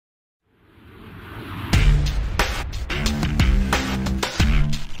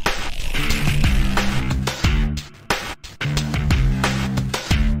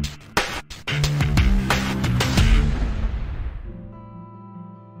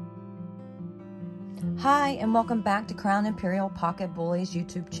Hi, and welcome back to Crown Imperial Pocket Bullies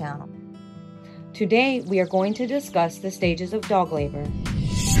YouTube channel. Today, we are going to discuss the stages of dog labor.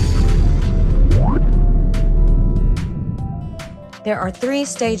 There are 3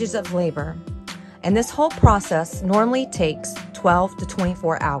 stages of labor, and this whole process normally takes 12 to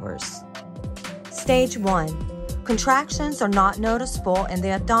 24 hours. Stage 1. Contractions are not noticeable in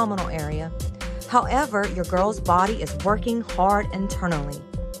the abdominal area. However, your girl's body is working hard internally.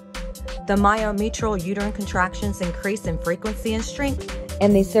 The myometrial uterine contractions increase in frequency and strength,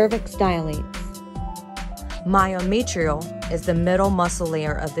 and the cervix dilates. Myometrial is the middle muscle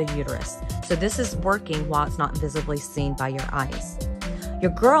layer of the uterus, so this is working while it's not visibly seen by your eyes.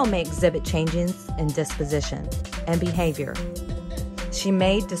 Your girl may exhibit changes in disposition and behavior. She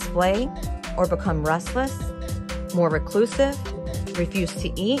may display or become restless, more reclusive, refuse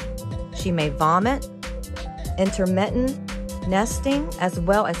to eat. She may vomit. Intermittent nesting as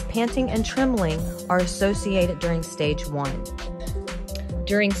well as panting and trembling are associated during stage 1.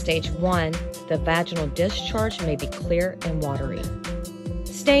 During stage 1, the vaginal discharge may be clear and watery.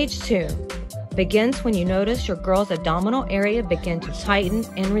 Stage 2 begins when you notice your girl's abdominal area begin to tighten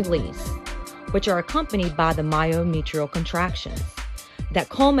and release, which are accompanied by the myometrial contractions that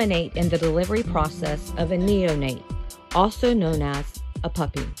culminate in the delivery process of a neonate, also known as a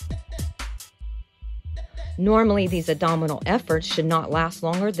puppy. Normally, these abdominal efforts should not last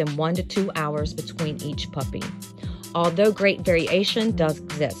longer than 1 to 2 hours between each puppy, although great variation does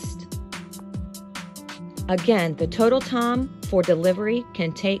exist. Again, the total time for delivery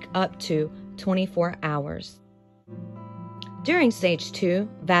can take up to 24 hours. During stage 2,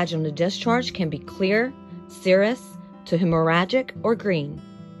 vaginal discharge can be clear, serous, to hemorrhagic, or green.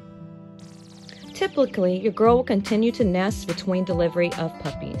 Typically, your girl will continue to nest between delivery of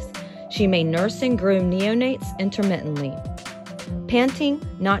puppies. She may nurse and groom neonates intermittently. Panting,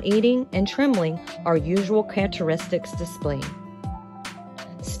 not eating, and trembling are usual characteristics displayed.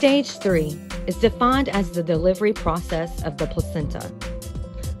 Stage 3 is defined as the delivery process of the placenta.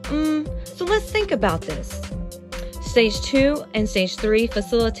 So let's think about this. Stage 2 and Stage 3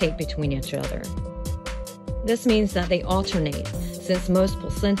 facilitate between each other. This means that they alternate, since most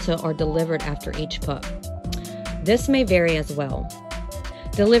placenta are delivered after each pup. This may vary as well.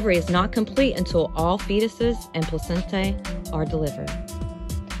 Delivery is not complete until all fetuses and placentae are delivered.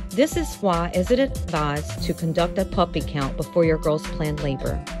 This is why is it advised to conduct a puppy count before your girl's planned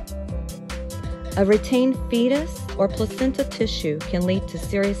labor. A retained fetus or placenta tissue can lead to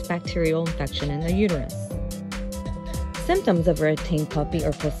serious bacterial infection in the uterus. Symptoms of a retained puppy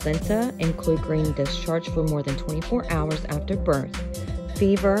or placenta include green discharge for more than 24 hours after birth,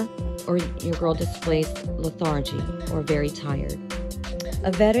 fever, or your girl displays lethargy or very tired.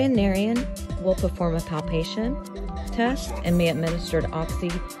 A veterinarian will perform a palpation test and may administer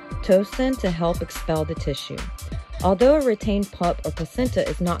oxytocin to help expel the tissue. Although a retained pup or placenta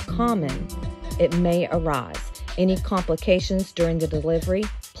is not common, it may arise. Any complications during the delivery,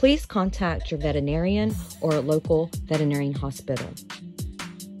 please contact your veterinarian or a local veterinarian hospital.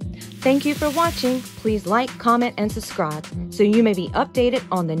 Thank you for watching. Please like, comment, and subscribe so you may be updated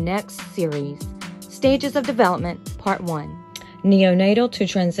on the next series. Stages of Development, Part 1. Neonatal to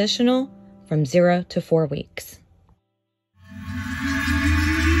transitional from 0 to 4 weeks.